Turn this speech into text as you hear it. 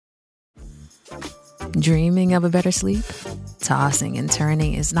Dreaming of a better sleep? Tossing and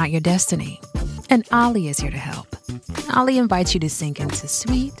turning is not your destiny. And Ollie is here to help. Ollie invites you to sink into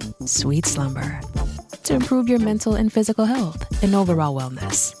sweet, sweet slumber to improve your mental and physical health and overall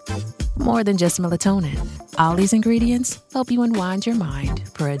wellness. More than just melatonin, Ollie's ingredients help you unwind your mind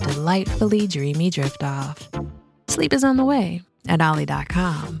for a delightfully dreamy drift off. Sleep is on the way at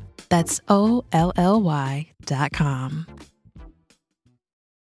Ollie.com. That's OLLY.com.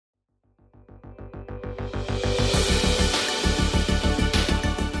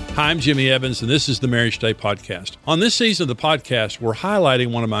 Hi, I'm Jimmy Evans, and this is the Marriage Today podcast. On this season of the podcast, we're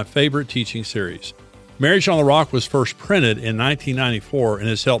highlighting one of my favorite teaching series. Marriage on the Rock was first printed in 1994 and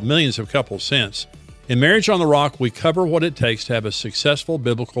has helped millions of couples since. In Marriage on the Rock, we cover what it takes to have a successful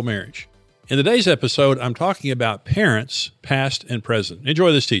biblical marriage. In today's episode, I'm talking about parents, past and present.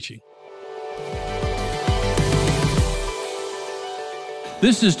 Enjoy this teaching.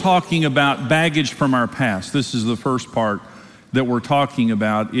 This is talking about baggage from our past. This is the first part that we're talking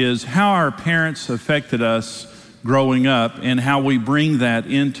about, is how our parents affected us growing up and how we bring that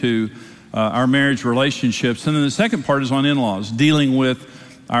into our marriage relationships. And then the second part is on in-laws, dealing with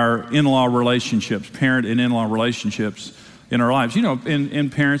our in-law relationships, parent and in-law relationships in our lives. You know,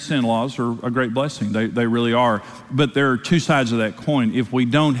 and parents and in-laws are a great blessing. They really are. But there are two sides of that coin. If we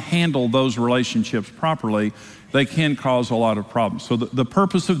don't handle those relationships properly, they can cause a lot of problems. So the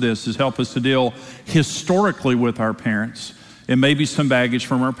purpose of this is help us to deal historically with our parents and maybe some baggage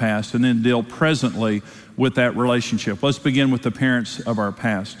from our past, and then deal presently with that relationship. Let's begin with the parents of our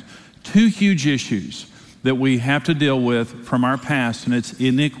past. Two huge issues that we have to deal with from our past, and it's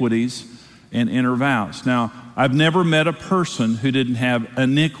iniquities and inner vows. Now, I've never met a person who didn't have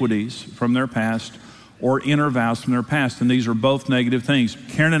iniquities from their past or inner vows from their past, and these are both negative things.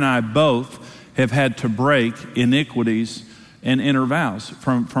 Karen and I both have had to break iniquities and inner vows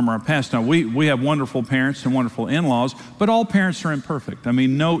from our past. Now, we have wonderful parents and wonderful in-laws, but all parents are imperfect. I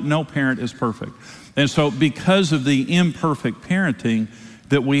mean, no parent is perfect. And so because of the imperfect parenting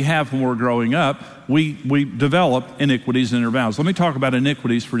that we have when we're growing up, we develop iniquities and inner vows. Let me talk about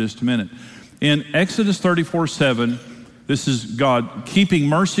iniquities for just a minute. In Exodus 34:7, this is God keeping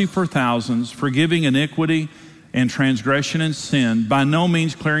mercy for thousands, forgiving iniquity and transgression and sin, by no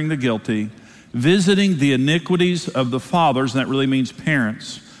means clearing the guilty, visiting the iniquities of the fathers, and that really means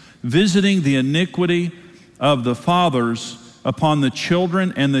parents, visiting the iniquity of the fathers upon the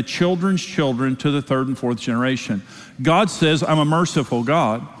children and the children's children to the third and fourth generation. God says, I'm a merciful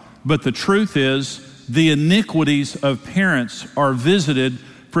God, but the truth is the iniquities of parents are visited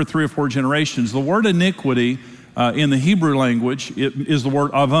for 3 or 4 generations. The word iniquity in the Hebrew language is the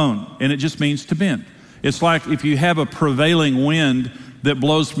word avon, and it just means to bend. It's like if you have a prevailing wind that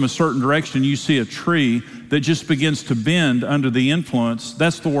blows from a certain direction, you see a tree that just begins to bend under the influence.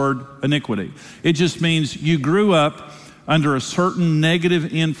 That's the word iniquity. It just means you grew up under a certain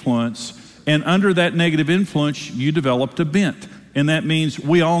negative influence, and under that negative influence, you developed a bent. And that means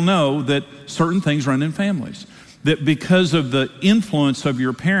we all know that certain things run in families. That because of the influence of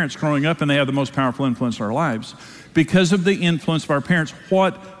your parents growing up, and they have the most powerful influence in our lives, because of the influence of our parents,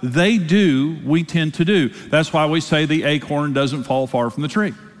 what they do, we tend to do. That's why we say the acorn doesn't fall far from the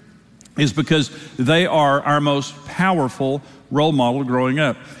tree. Is because they are our most powerful role model growing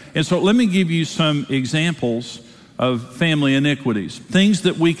up. And so let me give you some examples of family iniquities, things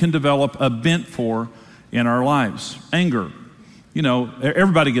that we can develop a bent for in our lives. Anger. You know,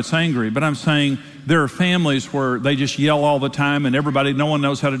 everybody gets angry, but I'm saying there are families where they just yell all the time and no one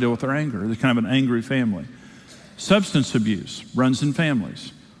knows how to deal with their anger. They're kind of an angry family. Substance abuse runs in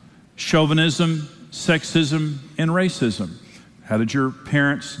families. Chauvinism, sexism, and racism. How did your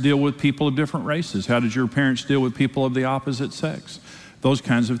parents deal with people of different races? How did your parents deal with people of the opposite sex? Those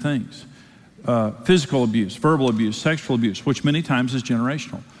kinds of things. Physical abuse, verbal abuse, sexual abuse, which many times is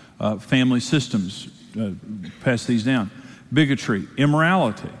generational. Family systems pass these down. Bigotry,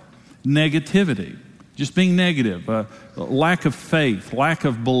 immorality, negativity, just being negative, lack of faith, lack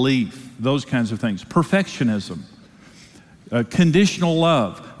of belief, those kinds of things. Perfectionism, conditional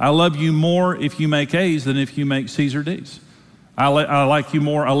love. I love you more if you make A's than if you make C's or D's. I like you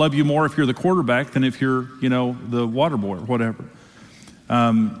more. I love you more if you're the quarterback than if you're, the water boy or whatever.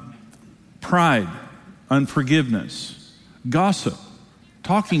 Pride, unforgiveness, gossip,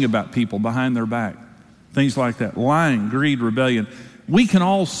 talking about people behind their back, things like that. Lying, greed, rebellion. We can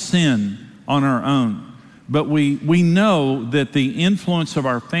all sin on our own, but we know that the influence of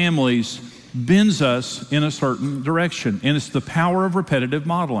our families bends us in a certain direction, and it's the power of repetitive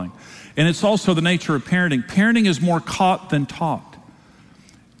modeling. And it's also the nature of parenting. Parenting is more caught than taught.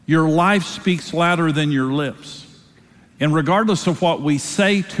 Your life speaks louder than your lips. And regardless of what we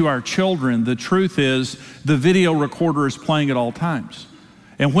say to our children, the truth is the video recorder is playing at all times.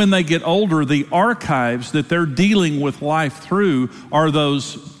 And when they get older, the archives that they're dealing with life through are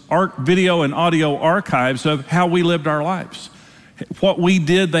those video and audio archives of how we lived our lives. What we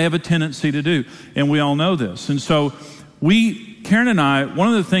did, they have a tendency to do. And we all know this. And so Karen and I, one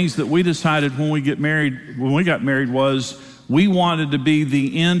of the things that we decided when we got married was we wanted to be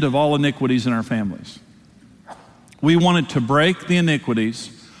the end of all iniquities in our families. We wanted to break the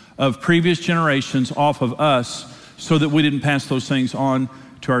iniquities of previous generations off of us so that we didn't pass those things on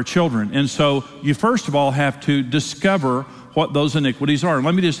to our children. And so you first of all have to discover what those iniquities are. And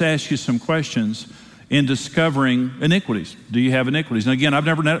let me just ask you some questions in discovering iniquities. Do you have iniquities? And again, I've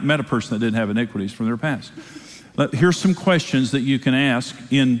never met a person that didn't have iniquities from their past. Here's some questions that you can ask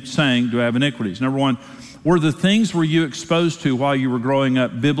in saying, do I have iniquities? Number one, were you exposed to while you were growing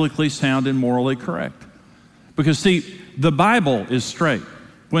up biblically sound and morally correct? Because see, the Bible is straight.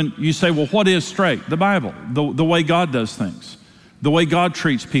 When you say, well, what is straight? The Bible, the way God does things, the way God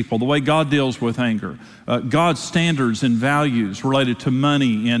treats people, the way God deals with anger, God's standards and values related to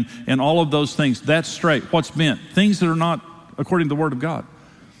money and all of those things, that's straight. What's bent? Things that are not according to the Word of God.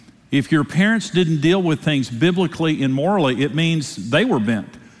 If your parents didn't deal with things biblically and morally, it means they were bent.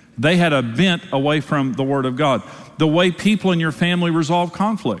 They had a bent away from the Word of God. The way people in your family resolve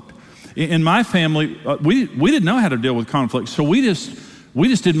conflict. In my family, we didn't know how to deal with conflict, so we just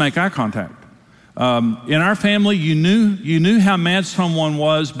didn't make eye contact. In our family, you knew how mad someone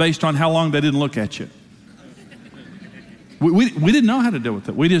was based on how long they didn't look at you. We didn't know how to deal with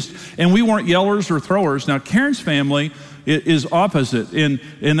it. And we weren't yellers or throwers. Now, Karen's family is opposite, and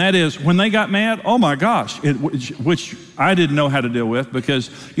that is when they got mad, oh my gosh, which I didn't know how to deal with because,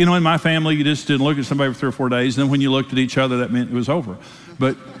 in my family, you just didn't look at somebody for 3 or 4 days, and then when you looked at each other, that meant it was over.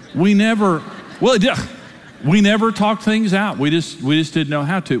 But we never talked things out. We just didn't know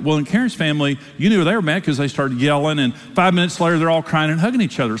how to. Well, in Karen's family, you knew they were mad because they started yelling, and 5 minutes later, they're all crying and hugging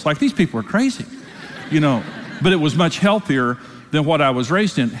each other. It's like, these people are crazy, But it was much healthier than what I was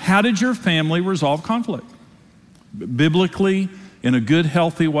raised in. How did your family resolve conflict? Biblically, in a good,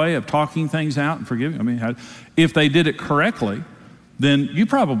 healthy way of talking things out and forgiving. If they did it correctly, then you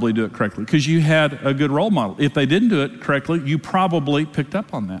probably do it correctly because you had a good role model. If they didn't do it correctly, you probably picked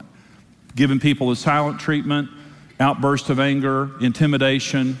up on that. Giving people the silent treatment, outburst of anger,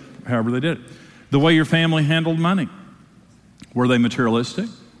 intimidation, however they did it. The way your family handled money. Were they materialistic?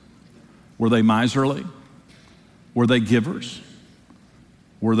 Were they miserly? Were they givers?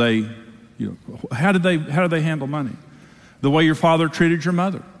 Were they, how did they handle money? The way your father treated your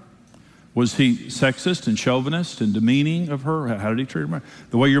mother. Was he sexist and chauvinist and demeaning of her? How did he treat her?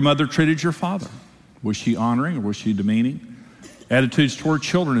 The way your mother treated your father. Was she honoring or was she demeaning? Attitudes toward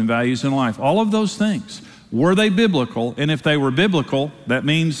children and values in life. All of those things. Were they biblical? And if they were biblical, that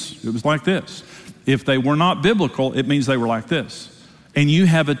means it was like this. If they were not biblical, it means they were like this. And you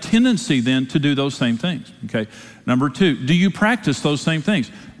have a tendency then to do those same things. Okay. Number two, do you practice those same things?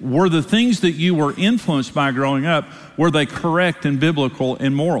 Were the things that you were influenced by growing up, were they correct and biblical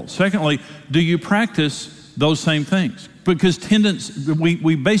and moral? Secondly, do you practice those same things? Because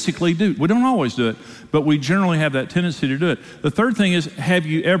we basically do. We don't always do it, but we generally have that tendency to do it. The third thing is, have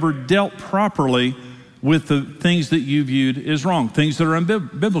you ever dealt properly with the things that you viewed as wrong, things that are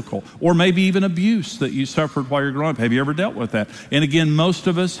unbiblical, or maybe even abuse that you suffered while you're growing up? Have you ever dealt with that? And again, most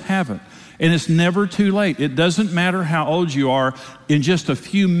of us haven't. And it's never too late. It doesn't matter how old you are. In just a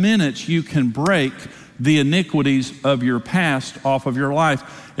few minutes, you can break the iniquities of your past off of your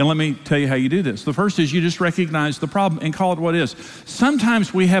life. And let me tell you how you do this. The first is you just recognize the problem and call it what it is.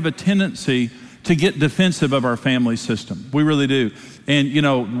 Sometimes we have a tendency to get defensive of our family system. We really do.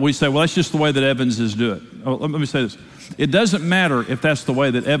 And, we say, well, that's just the way that Evanses do it. Oh, let me say this. It doesn't matter if that's the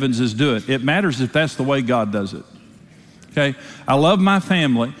way that Evanses do it. It matters if that's the way God does it. Okay? I love my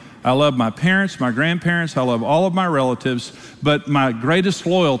family. I love my parents, my grandparents. I love all of my relatives. But my greatest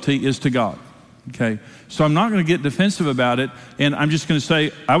loyalty is to God. Okay? So I'm not going to get defensive about it. And I'm just going to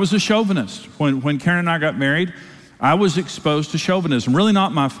say I was a chauvinist. When Karen and I got married, I was exposed to chauvinism. Really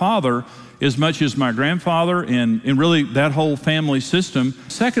not my father as much as my grandfather and really that whole family system.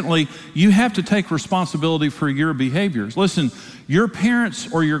 Secondly, you have to take responsibility for your behaviors. Listen, your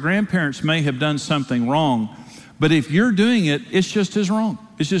parents or your grandparents may have done something wrong, but if you're doing it, it's just as wrong.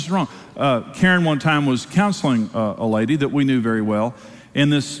 It's just wrong. Karen one time was counseling a lady that we knew very well,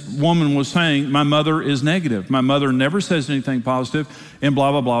 and this woman was saying, my mother is negative. My mother never says anything positive, and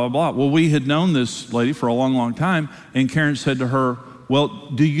blah, blah, blah, blah, blah. Well, we had known this lady for a long, long time, and Karen said to her, well,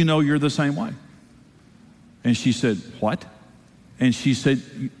 do you know you're the same way? And she said, what? And she said,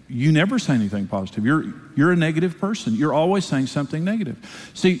 you never say anything positive. You're a negative person. You're always saying something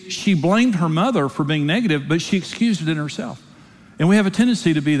negative. See, she blamed her mother for being negative, but she excused it in herself. And we have a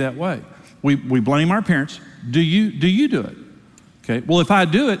tendency to be that way. We blame our parents. Do you do it? Okay. Well, if I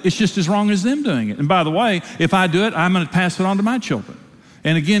do it, it's just as wrong as them doing it. And by the way, if I do it, I'm going to pass it on to my children.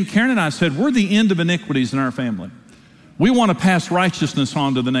 And again, Karen and I said, we're the end of iniquities in our family. We want to pass righteousness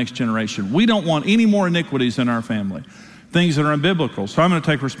on to the next generation. We don't want any more iniquities in our family, things that are unbiblical. So I'm going to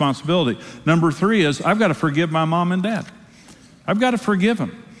take responsibility. Number 3 is I've got to forgive my mom and dad. I've got to forgive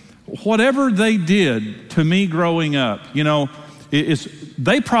them. Whatever they did to me growing up,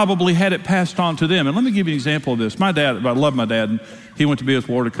 they probably had it passed on to them. And let me give you an example of this. My dad, I love my dad, and he went to be with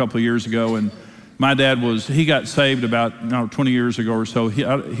the Lord a couple of years ago, and my dad he got saved about 20 years ago or so.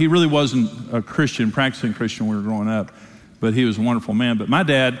 He really wasn't a Christian, practicing Christian when we were growing up, but he was a wonderful man. But my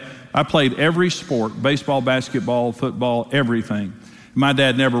dad, I played every sport, baseball, basketball, football, everything. My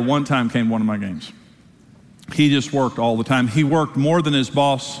dad never one time came to one of my games. He just worked all the time. He worked more than his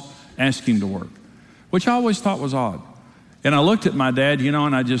boss asked him to work, which I always thought was odd. And I looked at my dad,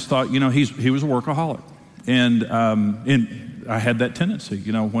 and I just thought, he was a workaholic. And I had that tendency,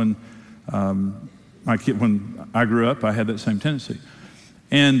 when I grew up, I had that same tendency.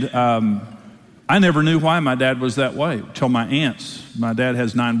 And I never knew why my dad was that way till my aunts. My dad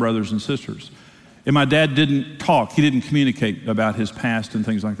has 9 brothers and sisters. And my dad didn't talk. He didn't communicate about his past and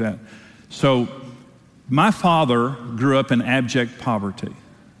things like that. So my father grew up in abject poverty.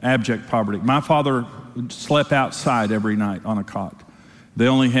 My father slept outside every night on a cot. They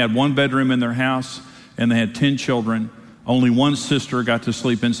only had 1 bedroom in their house, and they had 10 children. Only 1 sister got to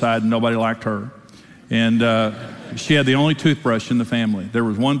sleep inside, and nobody liked her. And she had the only toothbrush in the family. There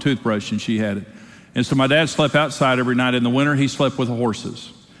was 1 toothbrush, and she had it. And so my dad slept outside every night. In the winter, he slept with the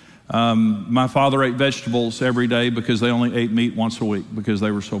horses. My father ate vegetables every day because they only ate meat once a week because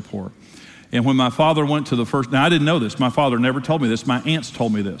they were so poor. And when my father went to the first, now I didn't know this. My father never told me this. My aunts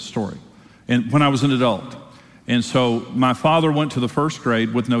told me this story. And when I was an adult. And so my father went to the first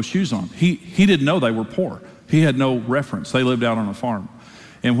grade with no shoes on. He didn't know they were poor. He had no reference. They lived out on a farm.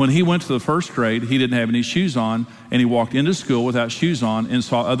 And when he went to the first grade, he didn't have any shoes on, and he walked into school without shoes on and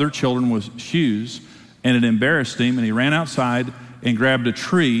saw other children with shoes, and it embarrassed him, and he ran outside and grabbed a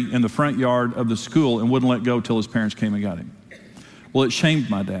tree in the front yard of the school and wouldn't let go till his parents came and got him. Well, it shamed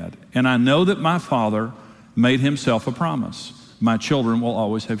my dad. And I know that my father made himself a promise. My children will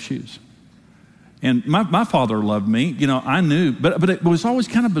always have shoes. And my father loved me. I knew, but it was always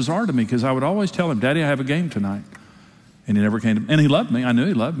kind of bizarre to me because I would always tell him, Daddy, I have a game tonight. And he never came to me. And he loved me. I knew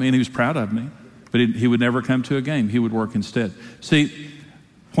he loved me, and he was proud of me. But he would never come to a game. He would work instead. See,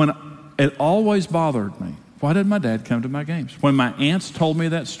 when it always bothered me, why did my dad come to my games? When my aunts told me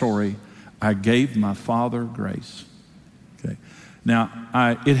that story, I gave my father grace. Okay.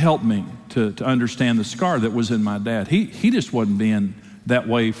 Now, it helped me to understand the scar that was in my dad. He just wasn't being that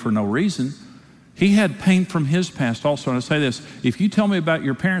way for no reason. He had pain from his past also. And I say this, if you tell me about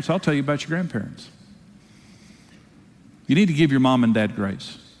your parents, I'll tell you about your grandparents. You need to give your mom and dad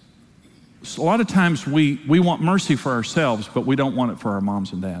grace. So a lot of times we want mercy for ourselves, but we don't want it for our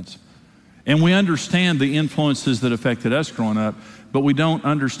moms and dads. And we understand the influences that affected us growing up, but we don't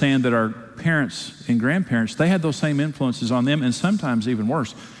understand that our parents and grandparents, they had those same influences on them, and sometimes even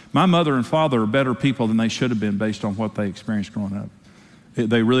worse. My mother and father are better people than they should have been based on what they experienced growing up.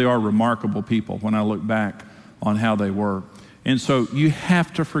 They really are remarkable people when I look back on how they were. And so you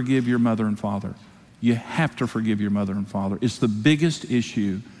have to forgive your mother and father. You have to forgive your mother and father. It's the biggest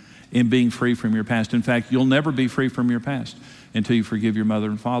issue in being free from your past. In fact, you'll never be free from your past until you forgive your mother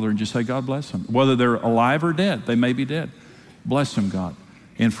and father and just say, God bless them. Whether they're alive or dead, they may be dead. Bless them, God,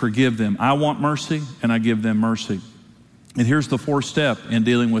 and forgive them. I want mercy, and I give them mercy. And here's the 4th step in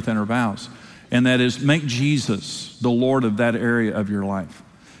dealing with inner vows, and that is make Jesus the Lord of that area of your life.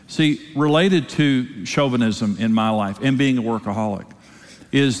 See, related to chauvinism in my life and being a workaholic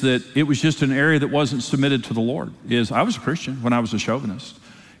is that it was just an area that wasn't submitted to the Lord. I was a Christian when I was a chauvinist.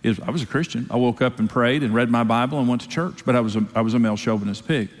 I was a Christian. I woke up and prayed and read my Bible and went to church, but I was a male chauvinist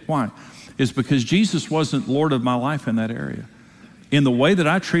pig. Why? It's because Jesus wasn't Lord of my life in that area. In the way that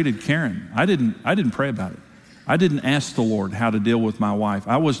I treated Karen, I didn't pray about it. I didn't ask the Lord how to deal with my wife.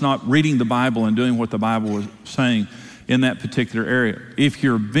 I was not reading the Bible and doing what the Bible was saying in that particular area. If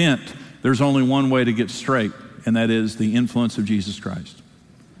you're bent, there's only one way to get straight, and that is the influence of Jesus Christ.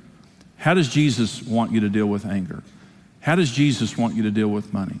 How does Jesus want you to deal with anger? How does Jesus want you to deal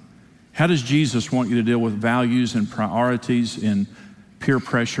with money? How does Jesus want you to deal with values and priorities and peer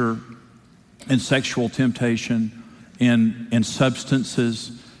pressure and sexual temptation and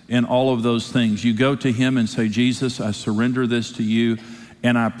substances and all of those things. You go to him and say, Jesus, I surrender this to you,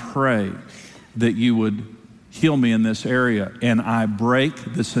 and I pray that you would heal me in this area, and I break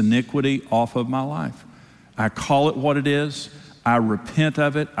this iniquity off of my life. I call it what it is. I repent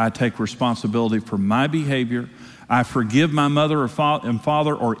of it. I take responsibility for my behavior. I forgive my mother and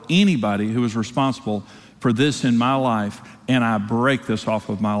father or anybody who is responsible for this in my life, and I break this off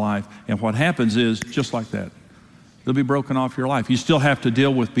of my life. And what happens is, just like that, it'll be broken off your life. You still have to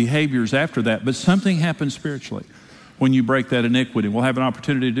deal with behaviors after that, but something happens spiritually when you break that iniquity. We'll have an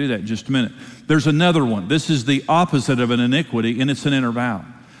opportunity to do that in just a minute. There's another one. This is the opposite of an iniquity, and it's an inner vow.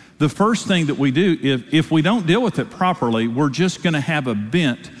 The first thing that we do, if we don't deal with it properly, we're just going to have a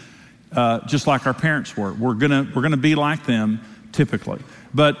bent, just like our parents were. We're going to be like them typically.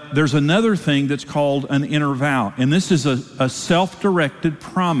 But there's another thing that's called an inner vow, and this is a self-directed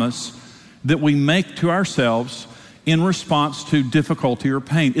promise that we make to ourselves in response to difficulty or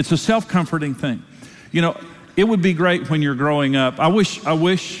pain. It's a self-comforting thing. You know, it would be great when you're growing up. I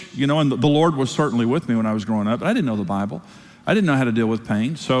wish, you know, and the Lord was certainly with me when I was growing up, but I didn't know the Bible. I didn't know how to deal with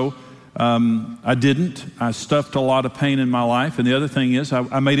pain, so I didn't. I stuffed a lot of pain in my life, and the other thing is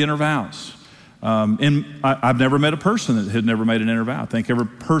I made inner vows. And I've never met a person that had never made an inner vow. I think every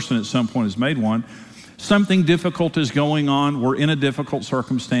person at some point has made one. Something difficult is going on. We're in a difficult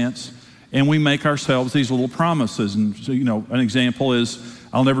circumstance, and we make ourselves these little promises. And so, you know, an example is,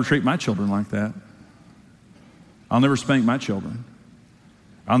 I'll never treat my children like that. I'll never spank my children.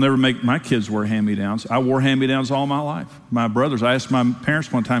 I'll never make my kids wear hand-me-downs. I wore hand-me-downs all my life. My brothers, I asked my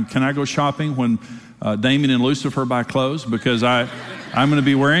parents one time, can I go shopping when Damien and Lucifer buy clothes? Because I'm going to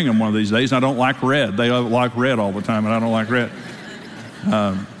be wearing them one of these days. I don't like red. They like red all the time, and I don't like red.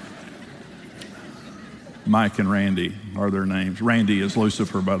 Mike and Randy are their names. Randy is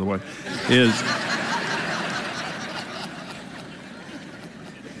Lucifer, by the way.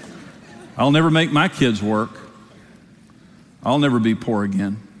 I'll never make my kids work. I'll never be poor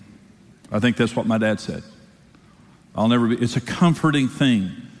again. I think that's what my dad said. I'll never be. It's a comforting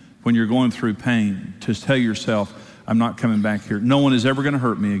thing when you're going through pain to tell yourself, I'm not coming back here. No one is ever going to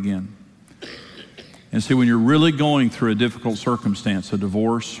hurt me again. And see, when you're really going through a difficult circumstance, a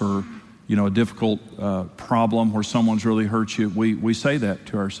divorce or, you know, a difficult problem where someone's really hurt you, we say that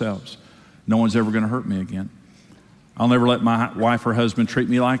to ourselves. No one's ever going to hurt me again. I'll never let my wife or husband treat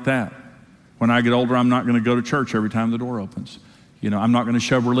me like that. When I get older, I'm not going to go to church every time the door opens. You know, I'm not going to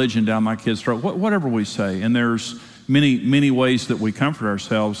shove religion down my kid's throat. Whatever we say. And there's many ways that we comfort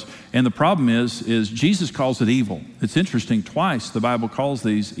ourselves. And the problem is Jesus calls it evil. It's interesting. Twice the Bible calls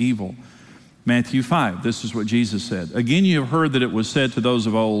these evil. Matthew 5, this is what Jesus said. Again, you have heard that it was said to those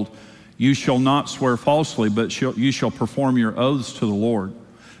of old, you shall not swear falsely, but you shall perform your oaths to the Lord.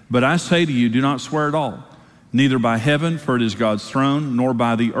 But I say to you, do not swear at all. Neither by heaven, for it is God's throne, nor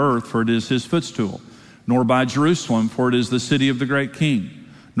by the earth, for it is his footstool, nor by Jerusalem, for it is the city of the great king.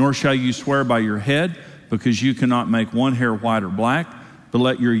 Nor shall you swear by your head, because you cannot make one hair white or black, but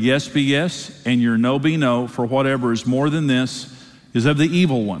let your yes be yes, and your no be no, for whatever is more than this is of the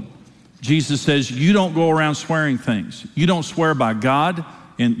evil one. Jesus says, you don't go around swearing things. You don't swear by God.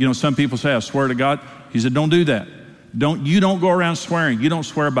 And, you know, some people say, I swear to God. He said, don't do that. You don't go around swearing. You don't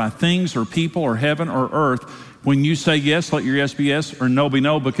swear by things or people or heaven or earth. When you say yes, let your yes be yes or no be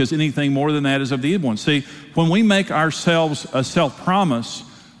no, because anything more than that is of the evil one. See, when we make ourselves a self-promise,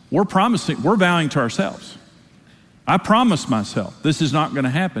 we're vowing to ourselves. I promise myself this is not going to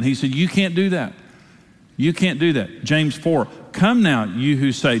happen. He said, you can't do that. You can't do that. James 4, come now, you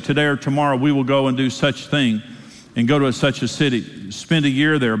who say, today or tomorrow we will go and do such thing and go to such a city, spend a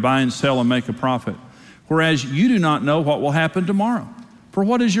year there, buy and sell and make a profit. Whereas you do not know what will happen tomorrow. For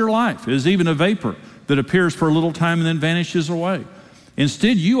what is your life? It is even a vapor that appears for a little time and then vanishes away.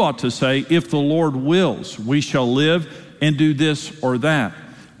 Instead, you ought to say, if the Lord wills, we shall live and do this or that.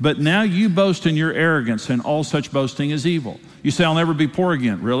 But now you boast in your arrogance, and all such boasting is evil. You say, I'll never be poor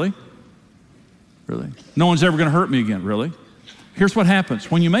again. Really? Really? No one's ever going to hurt me again. Really? Here's what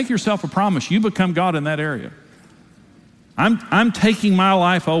happens. When you make yourself a promise, you become God in that area. I'm taking my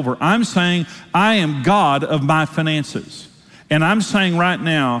life over. I'm saying I am God of my finances. And I'm saying right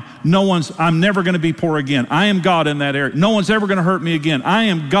now, I'm never going to be poor again. I am God in that area. No one's ever going to hurt me again. I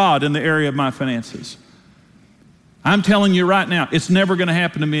am God in the area of my finances. I'm telling you right now, it's never going to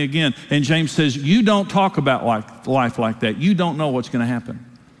happen to me again. And James says, you don't talk about life like that. You don't know what's going to happen.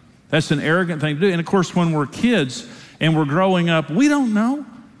 That's an arrogant thing to do. And of course, when we're kids and we're growing up, we don't know.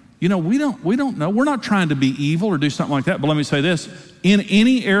 You know, we don't know. We're not trying to be evil or do something like that. But let me say this. In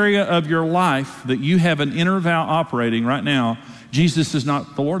any area of your life that you have an inner vow operating right now, Jesus is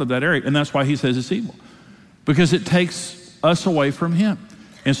not the Lord of that area. And that's why he says it's evil. Because it takes us away from him.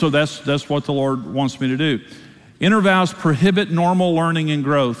 And so that's what the Lord wants me to do. Inner vows prohibit normal learning and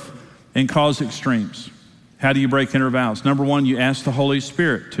growth and cause extremes. How do you break inner vows? Number one, you ask the Holy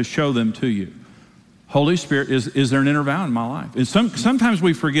Spirit to show them to you. Holy Spirit, is there an inner vow in my life? And sometimes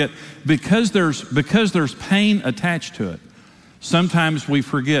we forget because there's pain attached to it. Sometimes we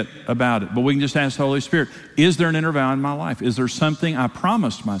forget about it, but we can just ask the Holy Spirit, is there an inner vow in my life? Is there something I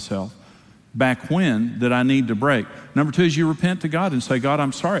promised myself back when that I need to break? Number two is you repent to God and say, God,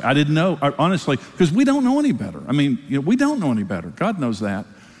 I'm sorry. I didn't know, honestly, because we don't know any better. I mean, we don't know any better. God knows that,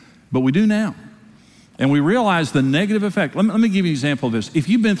 but we do now. And we realize the negative effect. Let me give you an example of this. If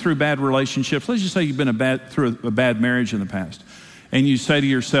you've been through bad relationships, let's just say you've been through a bad marriage in the past, and you say to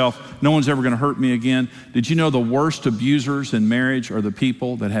yourself, no one's ever going to hurt me again. Did you know the worst abusers in marriage are the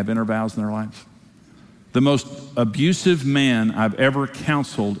people that have inner vows in their lives? The most abusive man I've ever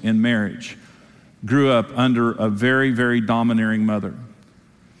counseled in marriage grew up under a very, very domineering mother.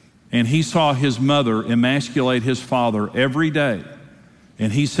 And he saw his mother emasculate his father every day.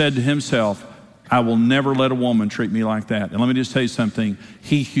 And he said to himself, I will never let a woman treat me like that. And let me just tell you something.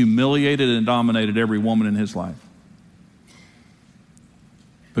 He humiliated and dominated every woman in his life.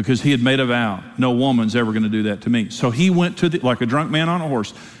 Because he had made a vow, no woman's ever going to do that to me. So he went to like a drunk man on a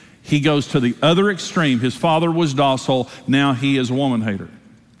horse. He goes to the other extreme. His father was docile. Now he is a woman hater.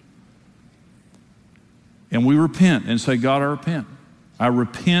 And we repent and say, God, I repent. I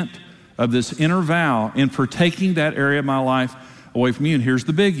repent of this inner vow and for taking that area of my life away from you. And here's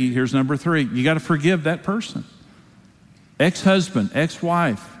the biggie. Here's number three. You got to forgive that person. Ex-husband,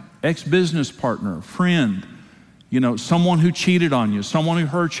 ex-wife, ex-business partner, friend, someone who cheated on you, someone who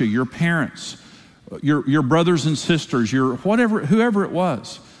hurt you, your parents, your brothers and sisters, whoever it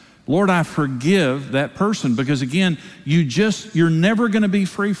was. Lord, I forgive that person because again, you're never going to be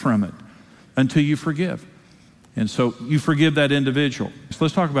free from it until you forgive. And so you forgive that individual. So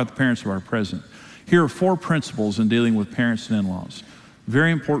let's talk about the parents of our present. Here are 4 principles in dealing with parents and in-laws.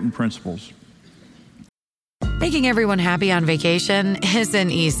 Very important principles. Making everyone happy on vacation isn't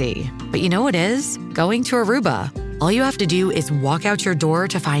easy. But you know what is? Going to Aruba. All you have to do is walk out your door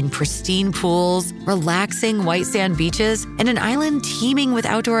to find pristine pools, relaxing white sand beaches, and an island teeming with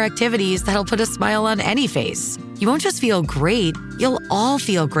outdoor activities that'll put a smile on any face. You won't just feel great, you'll all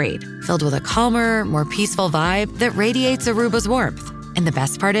feel great, filled with a calmer, more peaceful vibe that radiates Aruba's warmth. And the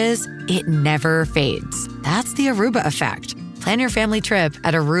best part is, it never fades. That's the Aruba effect. Plan your family trip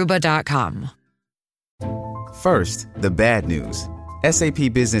at Aruba.com. First, the bad news.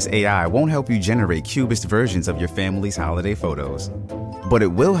 SAP Business AI won't help you generate cubist versions of your family's holiday photos. But it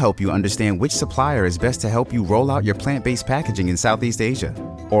will help you understand which supplier is best to help you roll out your plant-based packaging in Southeast Asia,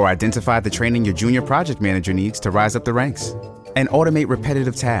 or identify the training your junior project manager needs to rise up the ranks, and automate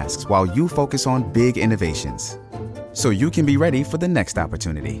repetitive tasks while you focus on big innovations, so you can be ready for the next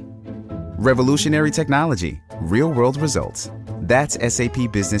opportunity. Revolutionary technology, real-world results. That's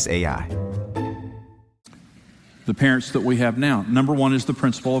SAP Business AI. The parents that we have now. Number one is the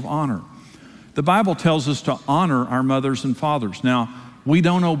principle of honor. The Bible tells us to honor our mothers and fathers. Now, we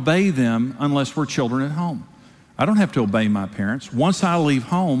don't obey them unless we're children at home. I don't have to obey my parents. Once I leave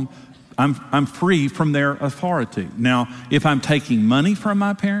home, I'm free from their authority. Now, if I'm taking money from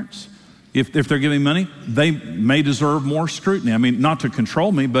my parents, if they're giving money, they may deserve more scrutiny. I mean, not to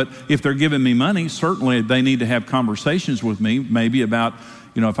control me, but if they're giving me money, certainly they need to have conversations with me, maybe about,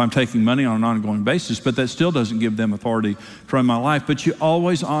 if I'm taking money on an ongoing basis, but that still doesn't give them authority to run my life. But you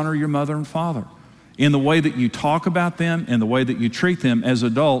always honor your mother and father. In the way that you talk about them and the way that you treat them as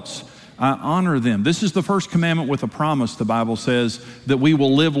adults, I honor them. This is the first commandment with a promise, the Bible says, that we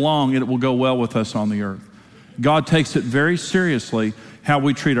will live long and it will go well with us on the earth. God takes it very seriously how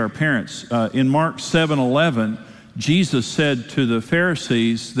we treat our parents. In Mark 7:11, Jesus said to the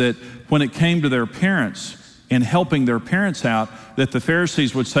Pharisees that when it came to their parents and helping their parents out, that the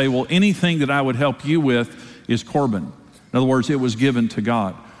Pharisees would say, well, anything that I would help you with is Corban. In other words, it was given to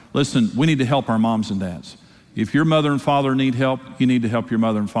God. Listen, we need to help our moms and dads. If your mother and father need help, you need to help your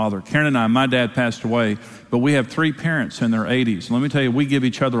mother and father. Karen and I, my dad passed away, but we have 3 parents in their 80s. Let me tell you, we give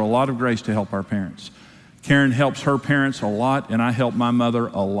each other a lot of grace to help our parents. Karen helps her parents a lot, and I help my mother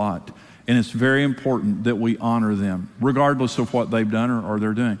a lot. And it's very important that we honor them, regardless of what they've done or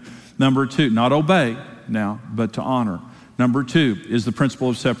they're doing. Number 2, not obey now, but to honor. Number 2 is the principle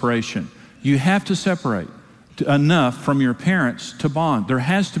of separation. You have to separate enough from your parents to bond. There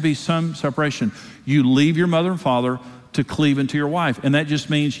has to be some separation. You leave your mother and father to cleave into your wife. And that just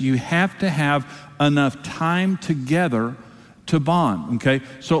means you have to have enough time together to bond, okay?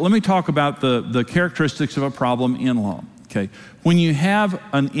 So let me talk about the characteristics of a problem in-law. Okay, when you have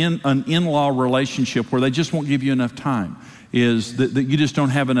an in-law relationship where they just won't give you enough time, is that you just don't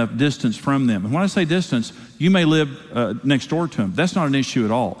have enough distance from them. And when I say distance, you may live next door to them. That's not an issue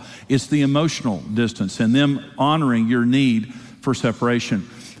at all. It's the emotional distance and them honoring your need for separation.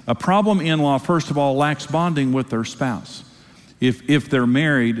 A problem in-law, first of all, lacks bonding with their spouse. If they're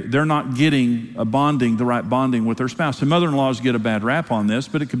married, they're not getting the right bonding with their spouse. And mother-in-laws get a bad rap on this,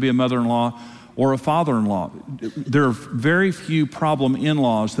 but it could be a mother-in-law or a father-in-law. There are very few problem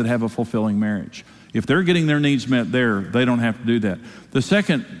in-laws that have a fulfilling marriage. If they're getting their needs met there, they don't have to do that. The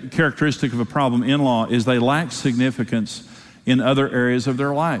second characteristic of a problem in-law is they lack significance in other areas of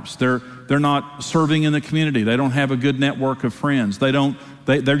their lives. They're not serving in the community. They don't have a good network of friends. They're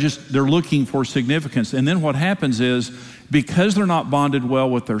looking for significance. And then what happens is, because they're not bonded well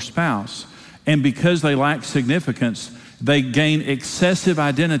with their spouse, and because they lack significance, they gain excessive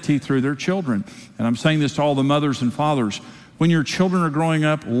identity through their children. And I'm saying this to all the mothers and fathers. When your children are growing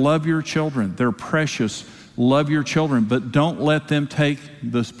up, love your children. They're precious. Love your children, but don't let them take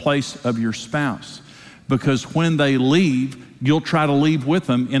the place of your spouse. Because when they leave, you'll try to leave with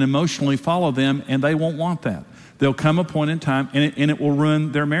them and emotionally follow them, and they won't want that. There'll come a point in time, and it will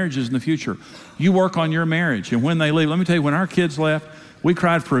ruin their marriages in the future. You work on your marriage, and when they leave, let me tell you, when our kids left, we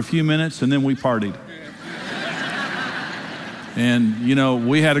cried for a few minutes, and then we partied. And,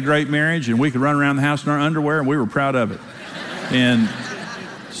 we had a great marriage, and we could run around the house in our underwear, and we were proud of it. And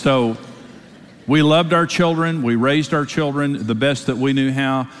so we loved our children. We raised our children the best that we knew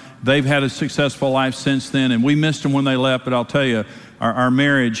how. They've had a successful life since then, and we missed them when they left, but I'll tell you, our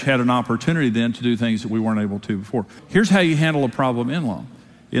marriage had an opportunity then to do things that we weren't able to before. Here's how you handle a problem in-law,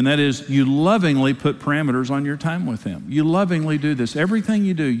 and that is you lovingly put parameters on your time with them. You lovingly do this. Everything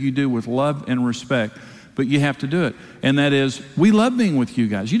you do with love and respect, but you have to do it. And that is, we love being with you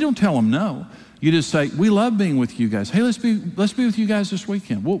guys. You don't tell them no. You just say, we love being with you guys. Hey, let's be with you guys this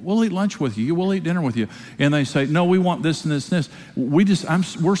weekend. We'll eat lunch with you. We'll eat dinner with you. And they say, no, we want this and this and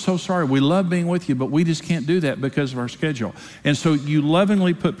this. We're so sorry. We love being with you, but we just can't do that because of our schedule. And so you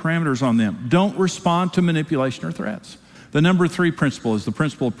lovingly put parameters on them. Don't respond to manipulation or threats. The number 3 principle is the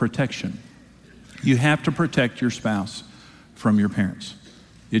principle of protection. You have to protect your spouse from your parents.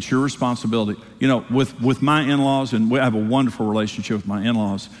 It's your responsibility. With my in-laws, and I have a wonderful relationship with my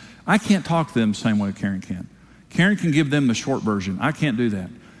in-laws, I can't talk to them the same way Karen can. Karen can give them the short version. I can't do that.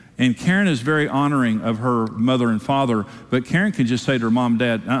 And Karen is very honoring of her mother and father, but Karen can just say to her mom and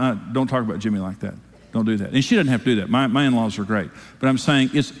dad, don't talk about Jimmy like that. Don't do that. And she doesn't have to do that. My in-laws are great. But I'm saying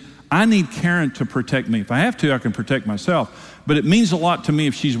I need Karen to protect me. If I have to, I can protect myself. But it means a lot to me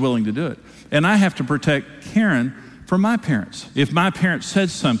if she's willing to do it. And I have to protect Karen from my parents. If my parents said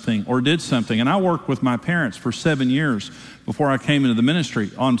something or did something, and I worked with my parents for 7 years before I came into the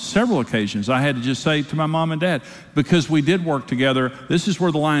ministry, on several occasions I had to just say to my mom and dad, because we did work together, this is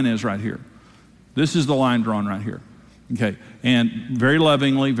where the line is right here. This is the line drawn right here. Okay, and very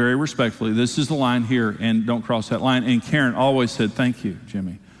lovingly, very respectfully, this is the line here, and don't cross that line. And Karen always said, thank you,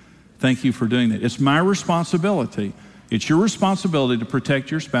 Jimmy. Thank you for doing that. It's my responsibility. It's your responsibility to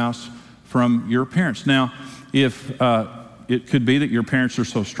protect your spouse from your parents. Now, if it could be that your parents are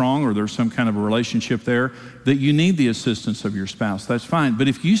so strong or there's some kind of a relationship there that you need the assistance of your spouse, that's fine. But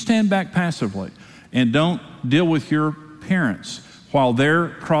if you stand back passively and don't deal with your parents while they're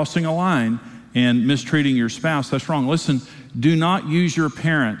crossing a line and mistreating your spouse, that's wrong. Listen, do not use your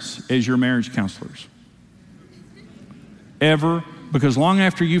parents as your marriage counselors. Ever, because long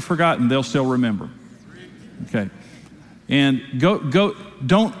after you've forgotten, they'll still remember. Okay. And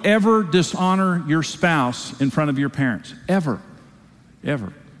don't ever dishonor your spouse in front of your parents, ever,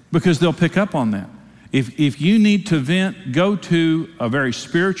 because they'll pick up on that. If you need to vent, go to a very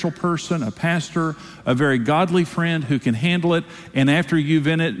spiritual person, a pastor, a very godly friend who can handle it, and after you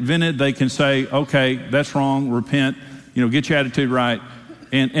vented, they can say, okay, that's wrong, repent, get your attitude right,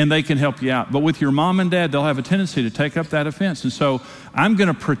 and they can help you out. But with your mom and dad, they'll have a tendency to take up that offense. And so I'm going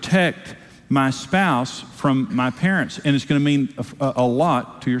to protect my spouse from my parents, and it's going to mean a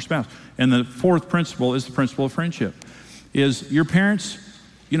lot to your spouse. And the 4th principle is the principle of friendship. Is your parents,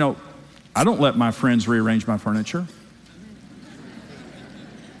 I don't let my friends rearrange my furniture.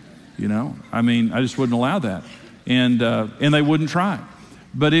 I just wouldn't allow that, and they wouldn't try.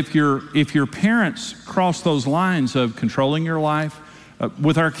 But if your parents cross those lines of controlling your life,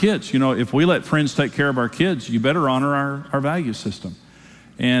 with our kids, if we let friends take care of our kids, you better honor our value system.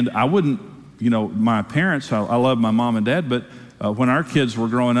 And I wouldn't. My parents, I love my mom and dad, but when our kids were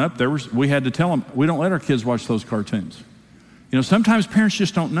growing up, we had to tell them, we don't let our kids watch those cartoons. Sometimes parents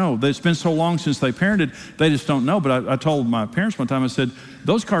just don't know. It's been so long since they parented, they just don't know. But I told my parents one time, I said,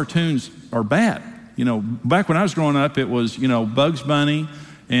 those cartoons are bad. Back when I was growing up, it was, Bugs Bunny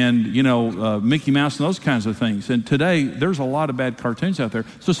and, Mickey Mouse and those kinds of things. And today, there's a lot of bad cartoons out there.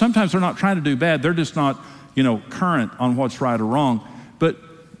 So sometimes they're not trying to do bad. They're just not, current on what's right or wrong. But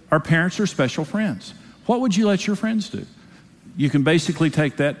our parents are special friends. What would you let your friends do? You can basically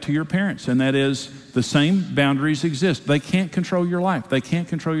take that to your parents, and that is the same boundaries exist. They can't control your life. They can't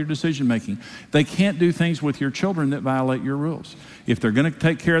control your decision making. They can't do things with your children that violate your rules. If they're going to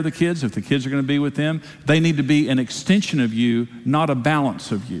take care of the kids, if the kids are going to be with them, they need to be an extension of you, not a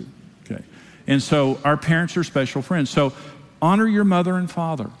balance of you. Okay. And so our parents are special friends. So honor your mother and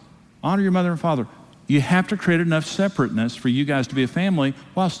father. Honor your mother and father. You have to create enough separateness for you guys to be a family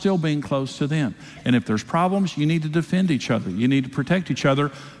while still being close to them. And if there's problems, you need to defend each other. You need to protect each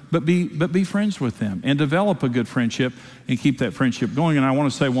other, but be friends with them and develop a good friendship and keep that friendship going. And I want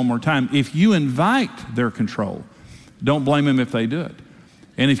to say one more time, if you invite their control, don't blame them if they do it.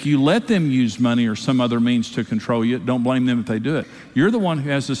 And if you let them use money or some other means to control you, don't blame them if they do it. You're the one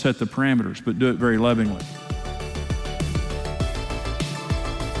who has to set the parameters, but do it very lovingly.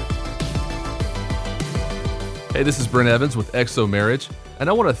 Hey, this is Brent Evans with XO Marriage, and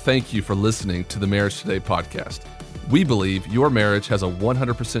I want to thank you for listening to the Marriage Today podcast. We believe your marriage has a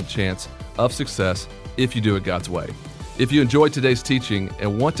 100% chance of success if you do it God's way. If you enjoyed today's teaching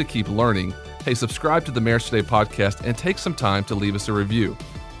and want to keep learning, hey, subscribe to the Marriage Today podcast and take some time to leave us a review.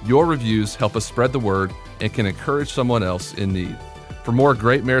 Your reviews help us spread the word and can encourage someone else in need. For more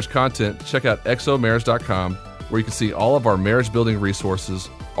great marriage content, check out xomarriage.com, where you can see all of our marriage building resources,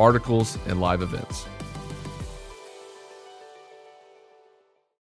 articles, and live events.